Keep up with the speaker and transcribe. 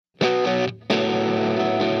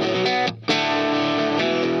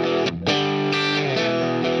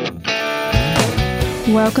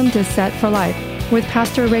Welcome to Set for Life with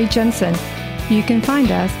Pastor Ray Jensen. You can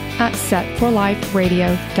find us at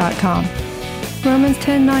setforliferadio.com. Romans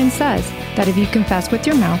 10:9 says that if you confess with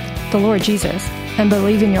your mouth the Lord Jesus and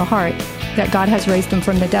believe in your heart that God has raised him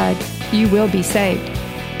from the dead, you will be saved.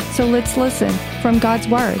 So let's listen from God's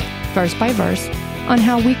Word, verse by verse, on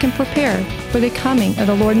how we can prepare for the coming of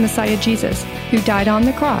the Lord and Messiah Jesus, who died on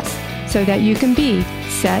the cross so that you can be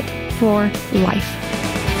set for life.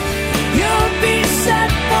 You'll be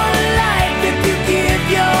set for life if you give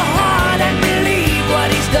your heart and believe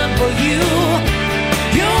what he's done for you.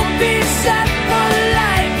 You'll be set for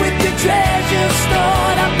life with your treasure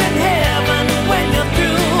stored up in heaven when you're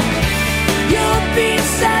through. You'll be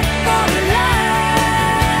set for life.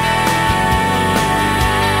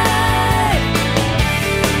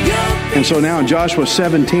 And so now in Joshua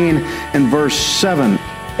 17 and verse 7,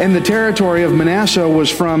 and the territory of Manasseh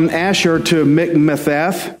was from Asher to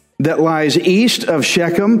Michmethath, that lies east of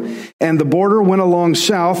Shechem, and the border went along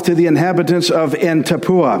south to the inhabitants of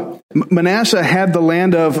En-Tappuah. Manasseh had the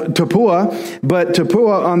land of Tappuah, but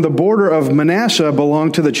Tappuah on the border of Manasseh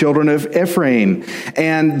belonged to the children of Ephraim,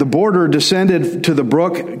 and the border descended to the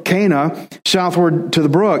brook Cana, southward to the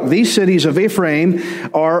brook. These cities of Ephraim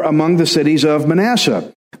are among the cities of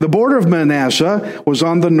Manasseh. The border of Manasseh was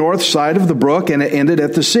on the north side of the brook, and it ended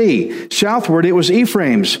at the sea. Southward it was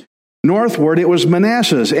Ephraim's. Northward it was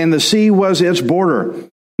Manasseh's, and the sea was its border.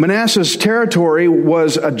 Manasseh's territory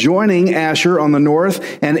was adjoining Asher on the north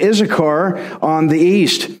and Issachar on the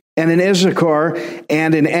east. And in Issachar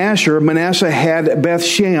and in Asher, Manasseh had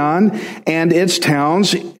Beth-shean and its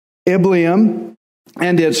towns, Ibleam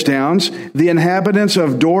and its towns, the inhabitants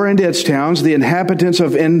of Dor and its towns, the inhabitants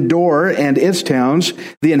of Endor and its towns,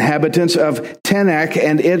 the inhabitants of Tenak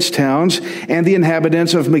and its towns, and the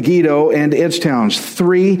inhabitants of Megiddo and its towns,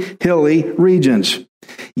 3 hilly regions.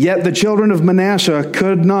 Yet the children of Manasseh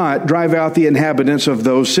could not drive out the inhabitants of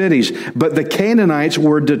those cities, but the Canaanites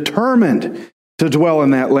were determined to dwell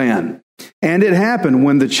in that land. And it happened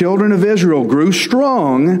when the children of Israel grew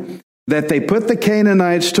strong that they put the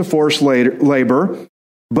Canaanites to forced labor,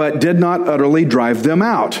 but did not utterly drive them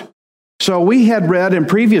out. So we had read in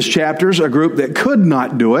previous chapters a group that could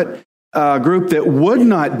not do it, a group that would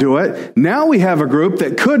not do it. Now we have a group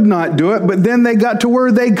that could not do it, but then they got to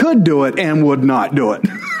where they could do it and would not do it.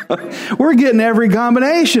 We're getting every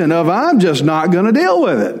combination of I'm just not going to deal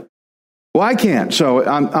with it. Well, I can't, so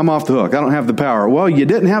I'm off the hook. I don't have the power. Well, you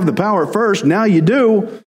didn't have the power at first. Now you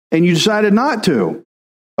do, and you decided not to.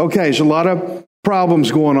 Okay, so a lot of problems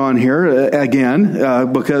going on here again,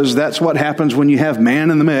 because that's what happens when you have man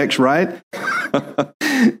in the mix, right?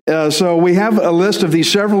 So we have a list of these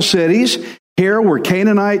several cities. Here were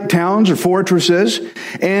Canaanite towns or fortresses.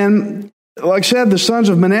 And like I said, the sons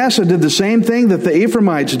of Manasseh did the same thing that the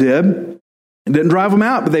Ephraimites did. It didn't drive them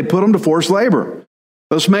out, but they put them to forced labor.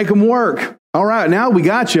 Let's make them work. All right, now we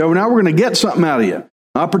got you. Now we're going to get something out of you.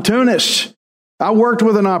 Opportunists. I worked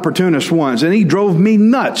with an opportunist once, and he drove me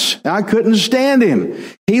nuts. I couldn't stand him.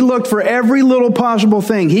 He looked for every little possible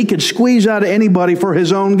thing he could squeeze out of anybody for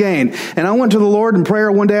his own gain. And I went to the Lord in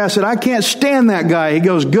prayer one day. I said, I can't stand that guy. He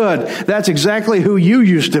goes, good. That's exactly who you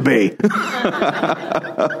used to be.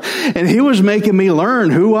 And he was making me learn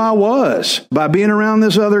who I was by being around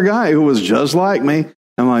this other guy who was just like me.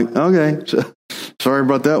 I'm like, okay, sorry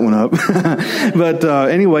about that one up. But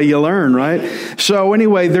anyway, you learn, right? So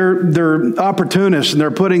anyway, they're opportunists, and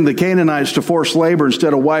they're putting the Canaanites to forced labor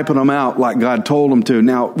instead of wiping them out like God told them to.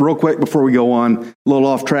 Now, real quick before we go on, a little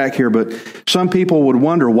off track here, but some people would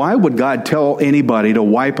wonder, why would God tell anybody to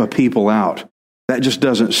wipe a people out? That just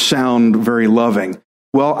doesn't sound very loving.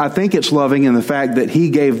 Well, I think it's loving in the fact that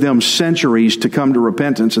he gave them centuries to come to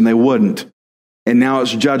repentance, and they wouldn't. And now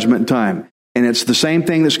it's judgment time. And it's the same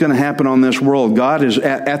thing that's going to happen on this world. God is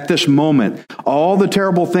at this moment, all the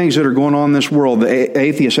terrible things that are going on in this world. The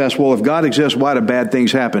atheist asks, well, if God exists, why do bad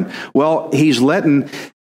things happen? Well, he's letting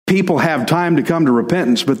people have time to come to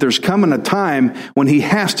repentance, but there's coming a time when he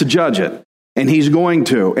has to judge it. And he's going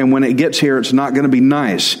to. And when it gets here, it's not going to be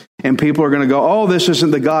nice. And people are going to go, oh, this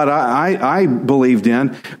isn't the God I believed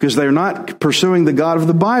in, because they're not pursuing the God of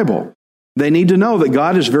the Bible. They need to know that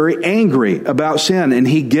God is very angry about sin, and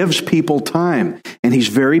he gives people time, and he's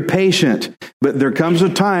very patient. But there comes a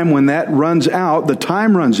time when that runs out, the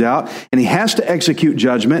time runs out, and he has to execute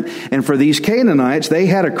judgment. And for these Canaanites, they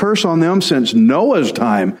had a curse on them since Noah's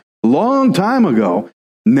time, long time ago.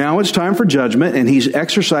 Now it's time for judgment, and he's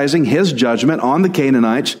exercising his judgment on the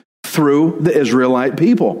Canaanites through the Israelite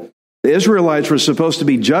people. The Israelites were supposed to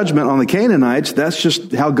be judgment on the Canaanites. That's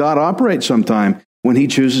just how God operates sometimes when he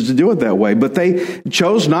chooses to do it that way. But they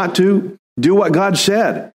chose not to Do what God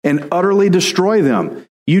said and utterly destroy them.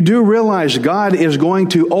 You do realize God is going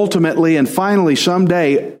to ultimately and finally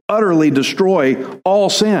someday utterly destroy all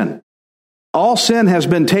sin. All sin has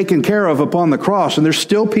been taken care of upon the cross, and there's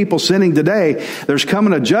still people sinning today. There's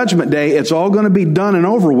coming a judgment day. It's all going to be done and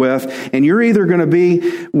over with, and you're either going to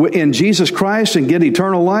be in Jesus Christ and get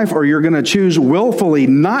eternal life, or you're going to choose willfully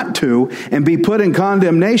not to and be put in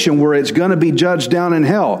condemnation where it's going to be judged down in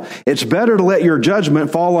hell. It's better to let your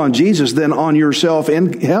judgment fall on Jesus than on yourself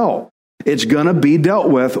in hell. It's going to be dealt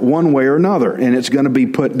with one way or another, and it's going to be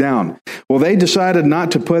put down. Well, they decided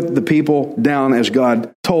not to put the people down as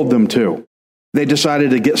God told them to. They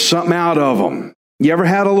decided to get something out of them. You ever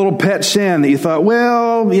had a little pet sin that you thought,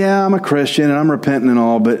 well, yeah, I'm a Christian and I'm repenting and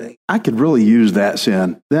all, but I could really use that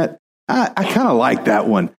sin. I kind of like that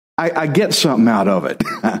one. I get something out of it.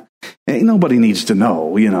 Nobody needs to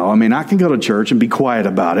know, I mean, I can go to church and be quiet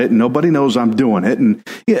about it, and nobody knows I'm doing it. And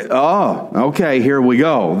okay, here we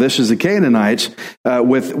go. This is the Canaanites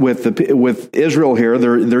with Israel here.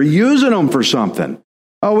 They're using them for something.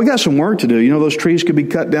 Oh, we got some work to do. Those trees could be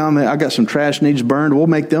cut down. I got some trash needs burned. We'll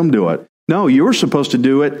make them do it. No, you were supposed to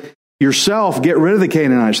do it yourself. Get rid of the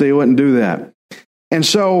Canaanites. They wouldn't do that. And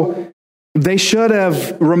so they should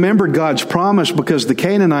have remembered God's promise, because the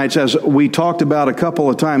Canaanites, as we talked about a couple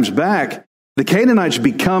of times back, the Canaanites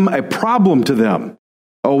become a problem to them.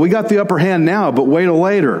 Oh, we got the upper hand now, but wait till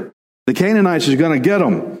later. The Canaanites is going to get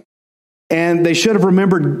them. And they should have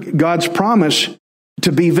remembered God's promise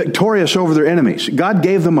to be victorious over their enemies. God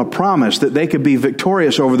gave them a promise that they could be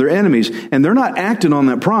victorious over their enemies, and they're not acting on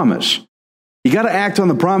that promise. You got to act on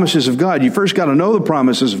the promises of God. You first got to know the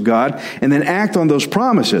promises of God and then act on those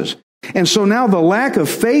promises. And so now the lack of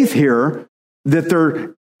faith here that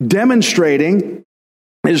they're demonstrating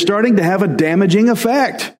is starting to have a damaging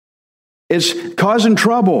effect. It's causing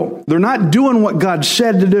trouble. They're not doing what God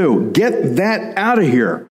said to do. Get that out of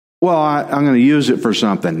here. Well, I'm going to use it for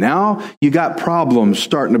something. Now you got problems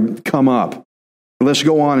starting to come up. Let's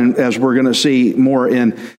go on, as we're going to see more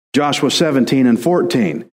in Joshua 17 and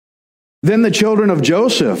 14. Then the children of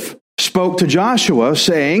Joseph spoke to Joshua,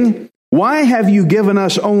 saying, "Why have you given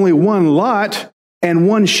us only one lot and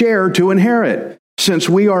one share to inherit, since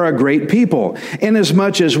we are a great people,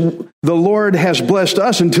 inasmuch as the Lord has blessed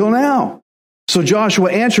us until now?" So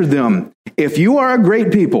Joshua answered them, "If you are a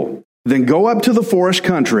great people, then go up to the forest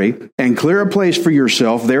country and clear a place for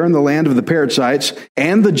yourself there in the land of the Perizzites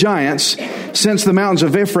and the giants, since the mountains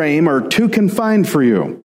of Ephraim are too confined for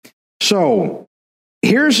you." So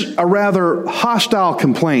here's a rather hostile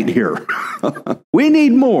complaint here. We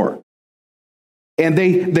need more. And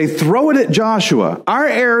they throw it at Joshua. Our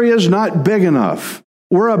area's not big enough.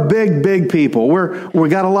 We're a big people. We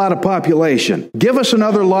got a lot of population. Give us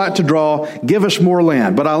another lot to draw. Give us more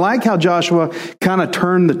land. But I like how Joshua kind of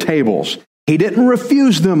turned the tables. He didn't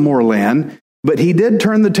refuse them more land, but he did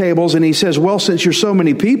turn the tables, and he says, well, since you're so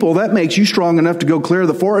many people, that makes you strong enough to go clear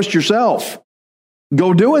the forest yourself.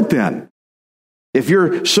 Go do it then, if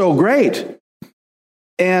you're so great.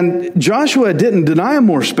 And Joshua didn't deny him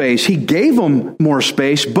more space. He gave them more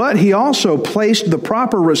space, but he also placed the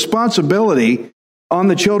proper responsibility on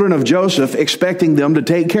the children of Joseph, expecting them to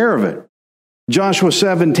take care of it. Joshua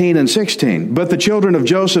 17 and 16. But the children of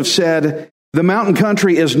Joseph said, "The mountain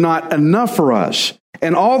country is not enough for us,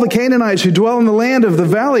 and all the Canaanites who dwell in the land of the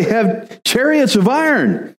valley have chariots of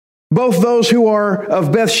iron, both those who are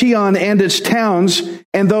of Beth-shean and its towns,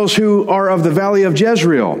 and those who are of the valley of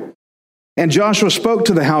Jezreel." And Joshua spoke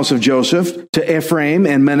to the house of Joseph, to Ephraim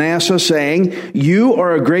and Manasseh, saying, "You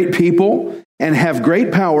are a great people and have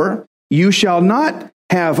great power. You shall not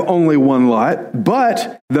have only one lot,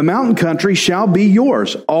 but the mountain country shall be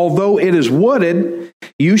yours. Although it is wooded,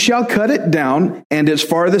 you shall cut it down, and its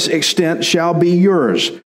farthest extent shall be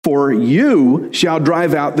yours. For you shall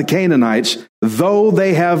drive out the Canaanites, though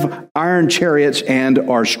they have iron chariots and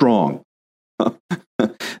are strong."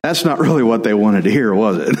 That's not really what they wanted to hear,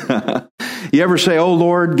 was it? You ever say, "Oh,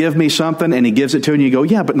 Lord, give me something," and he gives it to you, and you go,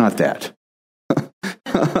 "Yeah, but not that."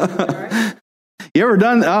 You ever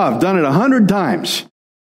done? I've done it 100 times.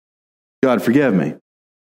 God forgive me.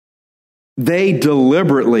 They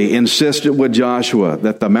deliberately insisted with Joshua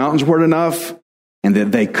that the mountains weren't enough and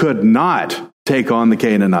that they could not take on the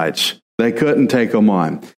Canaanites. They couldn't take them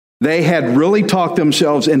on. They had really talked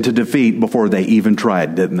themselves into defeat before they even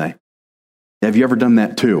tried, didn't they? Have you ever done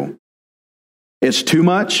that too? It's too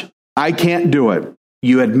much. I can't do it.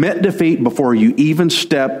 You admit defeat before you even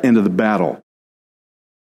step into the battle.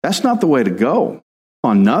 That's not the way to go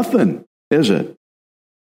on nothing, is it?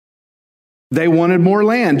 They wanted more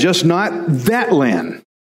land, just not that land.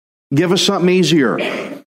 Give us something easier.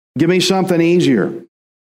 Give me something easier.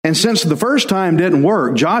 And since the first time didn't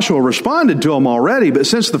work, Joshua responded to him already, but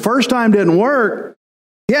since the first time didn't work,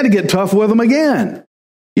 he had to get tough with them again.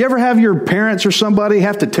 You ever have your parents or somebody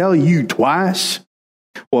have to tell you twice?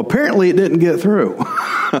 Well, apparently it didn't get through.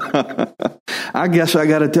 I guess I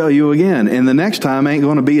got to tell you again. And the next time ain't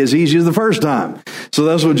going to be as easy as the first time. So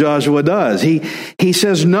that's what Joshua does. He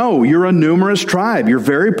says, no, you're a numerous tribe. You're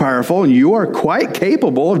very powerful, and you are quite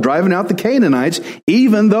capable of driving out the Canaanites,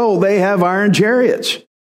 even though they have iron chariots.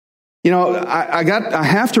 You know, I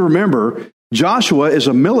have to remember, Joshua is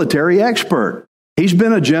a military expert. He's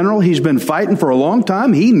been a general. He's been fighting for a long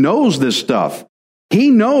time. He knows this stuff. He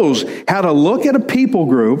knows how to look at a people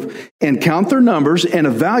group and count their numbers and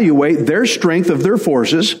evaluate their strength of their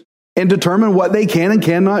forces and determine what they can and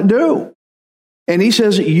cannot do. And he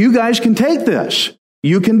says, you guys can take this.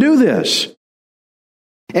 You can do this.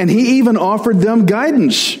 And he even offered them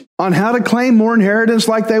guidance on how to claim more inheritance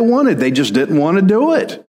like they wanted. They just didn't want to do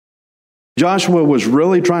it. Joshua was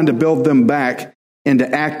really trying to build them back into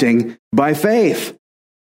acting by faith,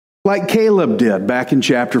 like Caleb did back in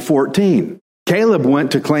chapter 14. Caleb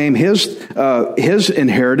went to claim his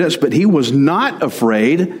inheritance, but he was not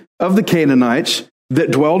afraid of the Canaanites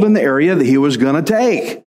that dwelled in the area that he was going to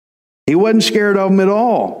take. He wasn't scared of them at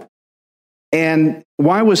all. And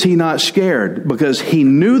why was he not scared? Because he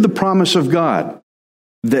knew the promise of God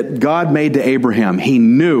that God made to Abraham. He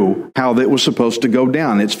knew how that was supposed to go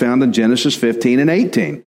down. It's found in Genesis 15 and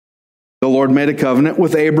 18. The Lord made a covenant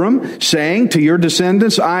with Abram, saying, to your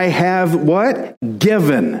descendants, I have what?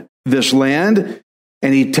 Given this land.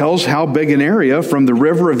 And he tells how big an area, from the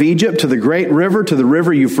river of Egypt to the great river to the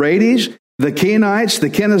river Euphrates, the Kenites,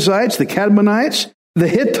 the Kenizzites, the Cadmonites, the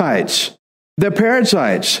Hittites, the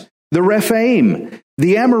Perizzites, the Rephaim,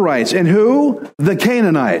 the Amorites, and who? The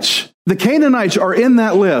Canaanites. The Canaanites are in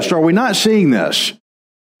that list. Are we not seeing this?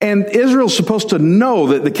 And Israel's supposed to know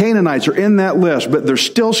that the Canaanites are in that list, but they're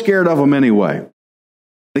still scared of them anyway.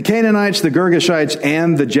 The Canaanites, the Girgashites,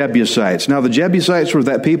 and the Jebusites. Now, the Jebusites were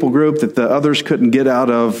that people group that the others couldn't get out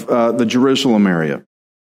of the Jerusalem area.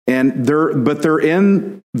 And they're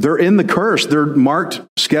in the curse. They're marked,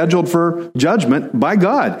 scheduled for judgment by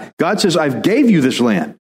God. God says, I've gave you this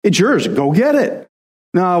land. It's yours. Go get it.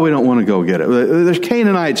 No, we don't want to go get it. There's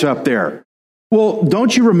Canaanites up there. Well,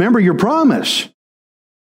 don't you remember your promise?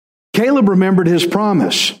 Caleb remembered his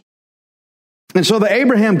promise. And so the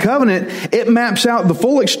Abraham covenant, it maps out the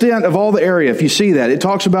full extent of all the area. If you see that, it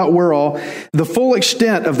talks about the full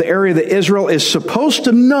extent of the area that Israel is supposed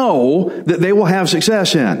to know that they will have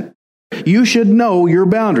success in. You should know your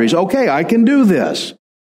boundaries. Okay, I can do this.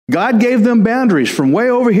 God gave them boundaries from way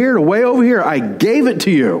over here to way over here. I gave it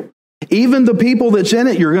to you. Even the people that's in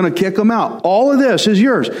it, you're going to kick them out. All of this is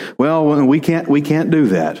yours. Well, we can't do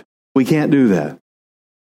that. We can't do that.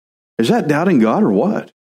 Is that doubting God or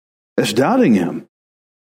what? It's doubting him.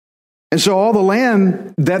 And so all the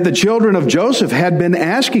land that the children of Joseph had been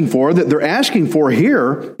asking for, that they're asking for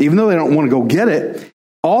here, even though they don't want to go get it,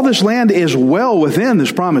 all this land is well within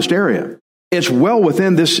this promised area. It's well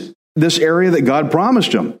within this area that God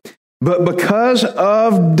promised them. But because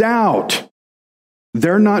of doubt,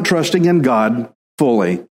 they're not trusting in God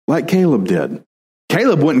fully like Caleb did.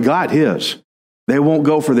 Caleb went and got his. They won't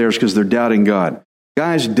go for theirs because they're doubting God.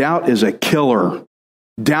 Guys, doubt is a killer.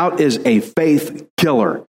 Doubt is a faith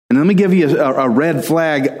killer. And let me give you a red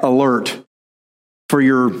flag alert for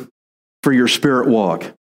your spirit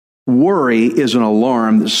walk. Worry is an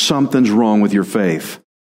alarm that something's wrong with your faith.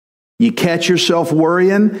 You catch yourself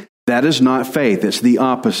worrying, that is not faith. It's the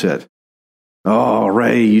opposite. Oh,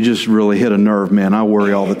 Ray, you just really hit a nerve, man. I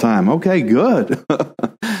worry all the time. Okay, good.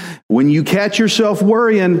 When you catch yourself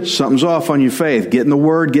worrying, something's off on your faith. Get in the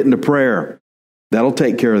Word, get into prayer. That'll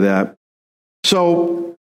take care of that.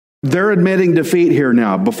 So they're admitting defeat here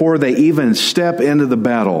now before they even step into the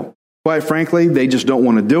battle. Quite frankly, they just don't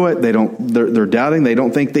want to do it. They're doubting. They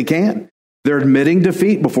don't think they can. They're admitting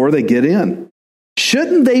defeat before they get in.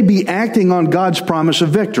 Shouldn't they be acting on God's promise of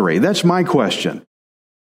victory? That's my question.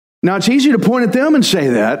 Now, it's easy to point at them and say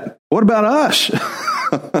that. What about us?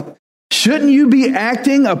 Shouldn't you be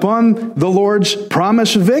acting upon the Lord's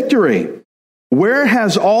promise of victory? Where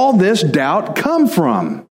has all this doubt come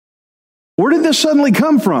from? Where did this suddenly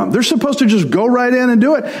come from? They're supposed to just go right in and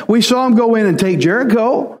do it. We saw them go in and take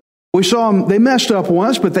Jericho. We saw them, they messed up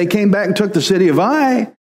once, but they came back and took the city of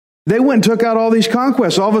Ai. They went and took out all these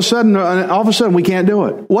conquests. All of a sudden, we can't do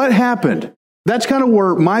it. What happened? That's kind of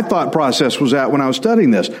where my thought process was at when I was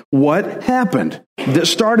studying this. What happened that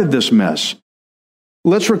started this mess?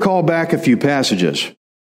 Let's recall back a few passages.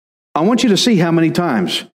 I want you to see how many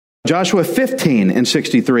times Joshua 15 and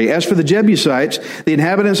 63. As for the Jebusites, the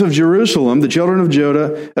inhabitants of Jerusalem, the children of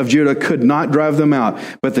Judah could not drive them out.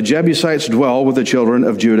 But the Jebusites dwell with the children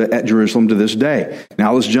of Judah at Jerusalem to this day.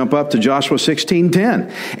 Now let's jump up to Joshua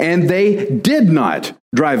 16:10. And they did not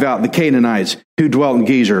drive out the Canaanites who dwelt in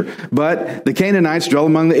Gezer, but the Canaanites dwell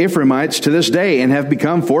among the Ephraimites to this day and have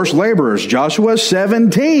become forced laborers. Joshua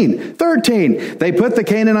 17:13. They put the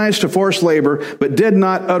Canaanites to forced labor, but did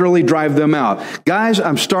not utterly drive them out. Guys,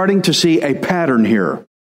 I'm starting to see a pattern here.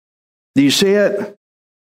 Do you see it?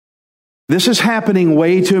 This is happening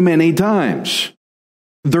way too many times.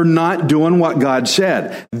 They're not doing what God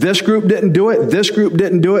said. This group didn't do it, this group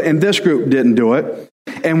didn't do it, and this group didn't do it.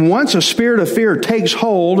 And once a spirit of fear takes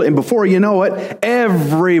hold, and before you know it,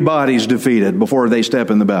 everybody's defeated before they step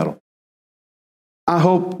in the battle. I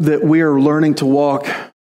hope that we are learning to walk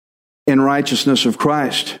in righteousness of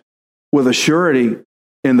Christ with a surety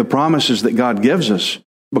in the promises that God gives us.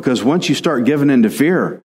 Because once you start giving into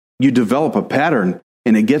fear, you develop a pattern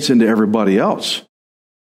and it gets into everybody else.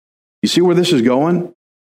 You see where this is going?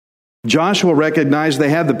 Joshua recognized they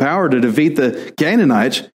had the power to defeat the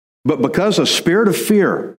Canaanites, but because a spirit of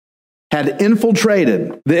fear had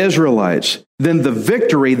infiltrated the Israelites, then the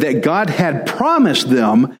victory that God had promised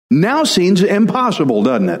them now seems impossible,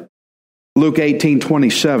 doesn't it? Luke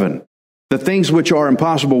 18:27. The things which are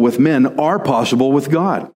impossible with men are possible with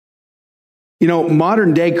God. You know,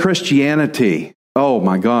 modern day Christianity, oh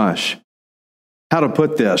my gosh, how to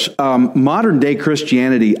put this? Modern day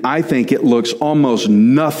Christianity, I think it looks almost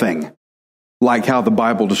nothing like how the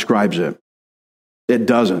Bible describes it. It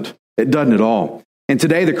doesn't. It doesn't at all. And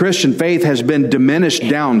today the Christian faith has been diminished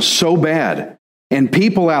down so bad. And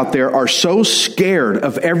people out there are so scared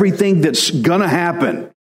of everything that's going to happen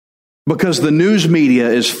because the news media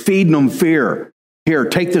is feeding them fear. Here,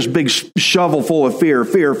 take this big shovel full of fear,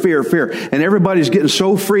 fear, fear, fear. And everybody's getting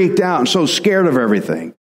so freaked out and so scared of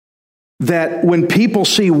everything that when people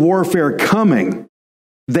see warfare coming,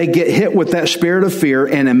 they get hit with that spirit of fear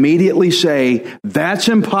and immediately say, that's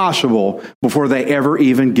impossible, before they ever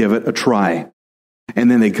even give it a try. And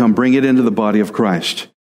then they come bring it into the body of Christ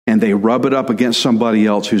and they rub it up against somebody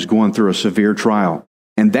else who's going through a severe trial.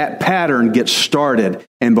 And that pattern gets started,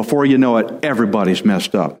 and before you know it, everybody's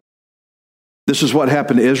messed up. This is what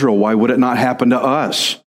happened to Israel. Why would it not happen to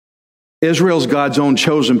us? Israel's God's own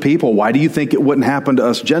chosen people. Why do you think it wouldn't happen to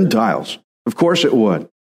us Gentiles? Of course it would.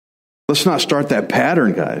 Let's not start that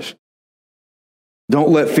pattern, guys.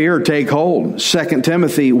 Don't let fear take hold. 2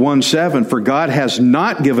 Timothy 1:7, for God has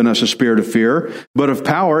not given us a spirit of fear, but of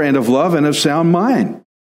power and of love and of sound mind.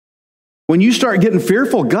 When you start getting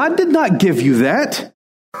fearful, God did not give you that.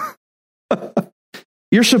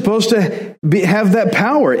 You're supposed to have that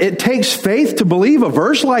power. It takes faith to believe a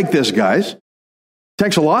verse like this, guys. It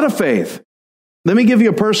takes a lot of faith. Let me give you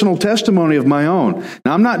a personal testimony of my own.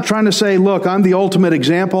 Now, I'm not trying to say, look, I'm the ultimate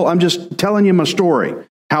example. I'm just telling you my story,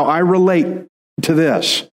 how I relate to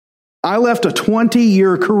this. I left a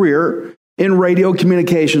 20-year career in radio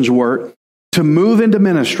communications work to move into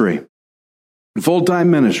ministry, full-time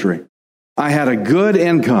ministry. I had a good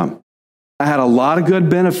income. I had a lot of good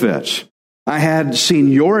benefits. I had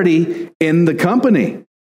seniority in the company.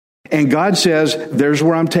 And God says, there's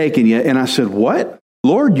where I'm taking you. And I said, what?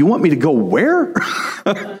 Lord, you want me to go where?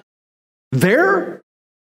 There?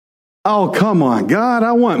 Oh, come on, God,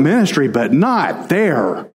 I want ministry, but not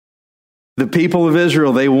there. The people of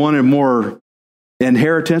Israel, they wanted more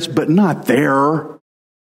inheritance, but not there.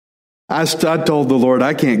 I told the Lord,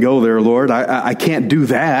 I can't go there, Lord. I can't do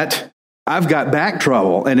that. I've got back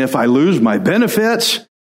trouble. And if I lose my benefits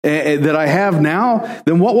that I have now,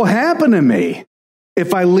 then what will happen to me?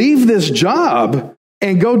 If I leave this job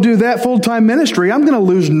and go do that full-time ministry, I'm going to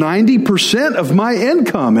lose 90% of my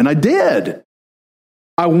income. And I did.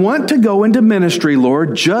 I want to go into ministry,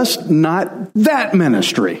 Lord, just not that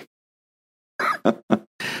ministry.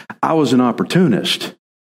 I was an opportunist.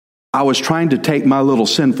 I was trying to take my little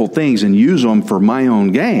sinful things and use them for my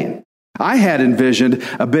own gain. I had envisioned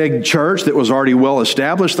a big church that was already well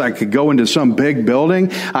established. I could go into some big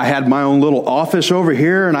building. I had my own little office over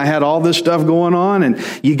here, and I had all this stuff going on. And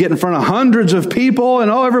you get in front of hundreds of people,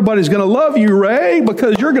 and everybody's going to love you, Ray,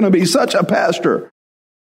 because you're going to be such a pastor.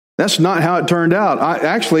 That's not how it turned out.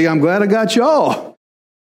 I'm glad I got y'all.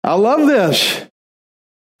 I love this.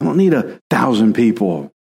 I don't need 1,000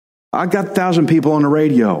 people. I got 1,000 people on the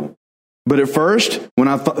radio. But at first, when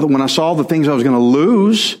I saw the things I was going to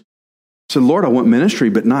lose, I said, Lord, I want ministry,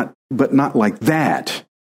 but not like that,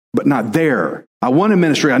 but not there. I wanted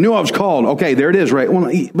ministry. I knew I was called. Okay, there it is, right?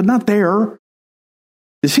 But not there.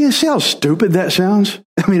 You see how stupid that sounds?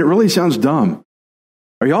 I mean, it really sounds dumb.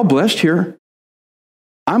 Are y'all blessed here?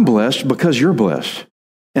 I'm blessed because you're blessed.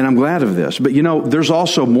 And I'm glad of this. But there's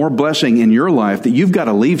also more blessing in your life that you've got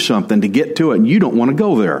to leave something to get to it, and you don't want to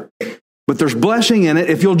go there. But there's blessing in it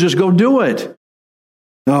if you'll just go do it.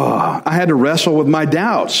 Oh, I had to wrestle with my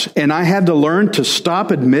doubts, and I had to learn to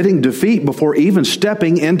stop admitting defeat before even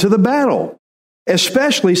stepping into the battle,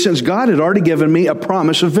 especially since God had already given me a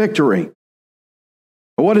promise of victory.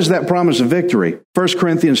 What is that promise of victory? 1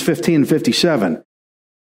 Corinthians 15:57.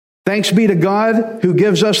 Thanks be to God who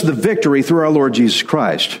gives us the victory through our Lord Jesus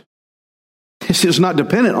Christ. This is not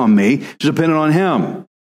dependent on me, it's dependent on Him.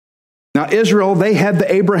 Now, Israel, they had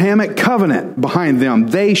the Abrahamic covenant behind them.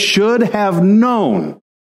 They should have known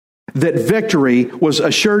that victory was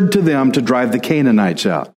assured to them to drive the Canaanites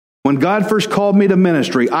out. When God first called me to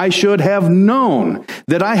ministry, I should have known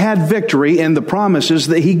that I had victory in the promises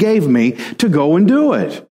that He gave me to go and do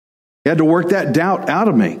it. He had to work that doubt out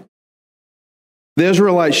of me. The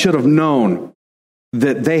Israelites should have known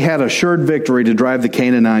that they had assured victory to drive the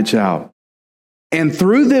Canaanites out. And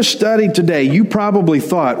through this study today, you probably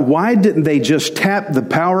thought, why didn't they just tap the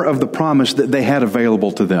power of the promise that they had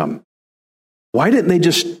available to them? Why didn't they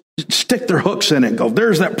just stick their hooks in it and go,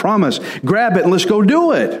 there's that promise, grab it and let's go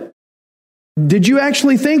do it? Did you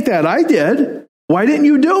actually think that? I did. Why didn't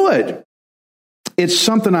you do it? It's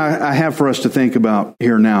something I have for us to think about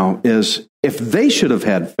here now is if they should have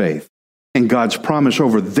had faith in God's promise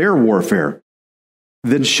over their warfare,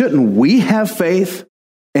 then shouldn't we have faith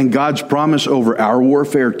in God's promise over our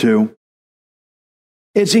warfare too?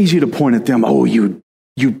 It's easy to point at them. Oh, you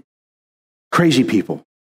crazy people.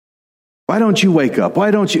 Why don't you wake up?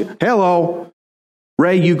 Why don't you? Hello,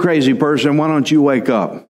 Ray, you crazy person. Why don't you wake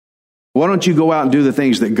up? Why don't you go out and do the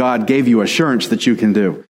things that God gave you assurance that you can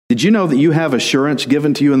do? Did you know that you have assurance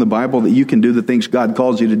given to you in the Bible that you can do the things God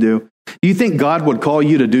calls you to do? Do you think God would call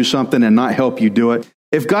you to do something and not help you do it?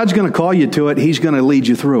 If God's going to call you to it, He's going to lead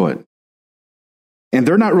you through it. And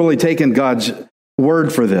they're not really taking God's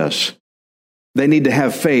word for this. They need to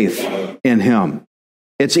have faith in Him.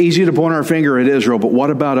 It's easy to point our finger at Israel, but what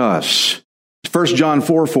about us? 1 John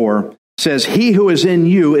 4:4 says, He who is in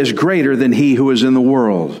you is greater than he who is in the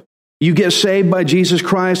world. You get saved by Jesus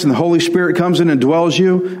Christ and the Holy Spirit comes in and dwells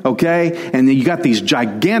you, okay? And then you got these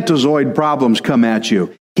gigantozoid problems come at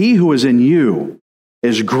you. He who is in you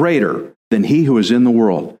is greater than he who is in the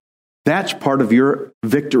world. That's part of your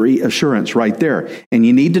victory assurance right there. And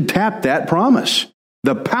you need to tap that promise.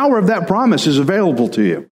 The power of that promise is available to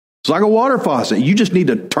you. It's like a water faucet. You just need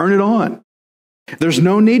to turn it on. There's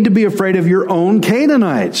no need to be afraid of your own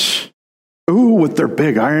Canaanites. Ooh, with their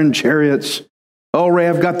big iron chariots. Oh, Ray,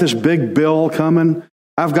 I've got this big bill coming.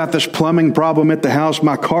 I've got this plumbing problem at the house.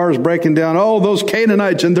 My car is breaking down. Oh, those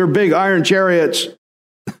Canaanites and their big iron chariots.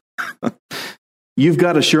 You've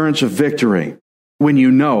got assurance of victory when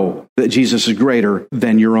you know that Jesus is greater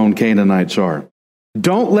than your own Canaanites are.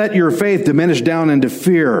 Don't let your faith diminish down into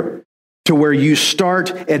fear to where you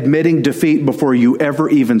start admitting defeat before you ever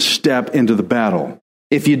even step into the battle.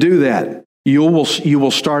 If you do that, you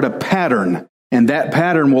will start a pattern, and that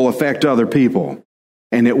pattern will affect other people,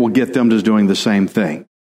 and it will get them to doing the same thing.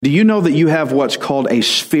 Do you know that you have what's called a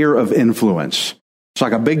sphere of influence? It's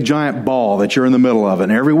like a big giant ball that you're in the middle of,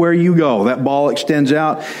 and everywhere you go, that ball extends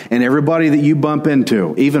out, and everybody that you bump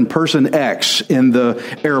into, even person X in the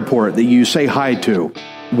airport that you say hi to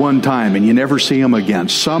one time and you never see them again,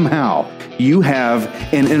 somehow you have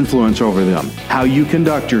an influence over them. How you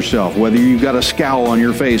conduct yourself, whether you've got a scowl on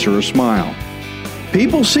your face or a smile.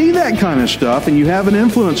 People see that kind of stuff, and you have an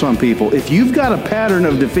influence on people. If you've got a pattern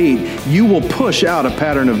of defeat, you will push out a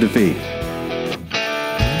pattern of defeat.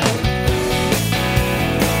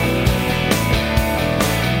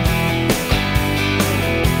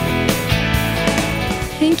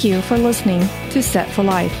 Thank you for listening to Set for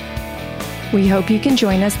Life. We hope you can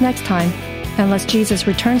join us next time, unless Jesus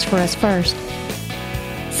returns for us first.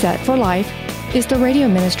 Set for Life is the radio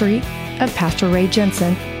ministry of Pastor Ray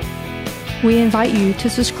Jensen. We invite you to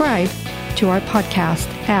subscribe to our podcast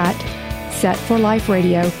at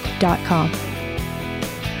setforliferadio.com.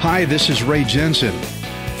 Hi, this is Ray Jensen.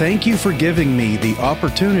 Thank you for giving me the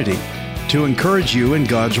opportunity to encourage you in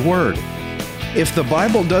God's Word. If the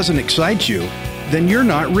Bible doesn't excite you, then you're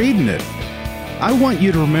not reading it. I want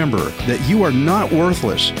you to remember that you are not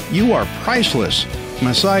worthless. You are priceless.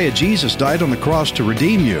 Messiah Jesus died on the cross to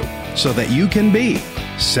redeem you so that you can be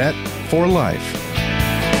set for life.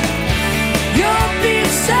 You'll be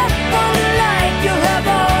set for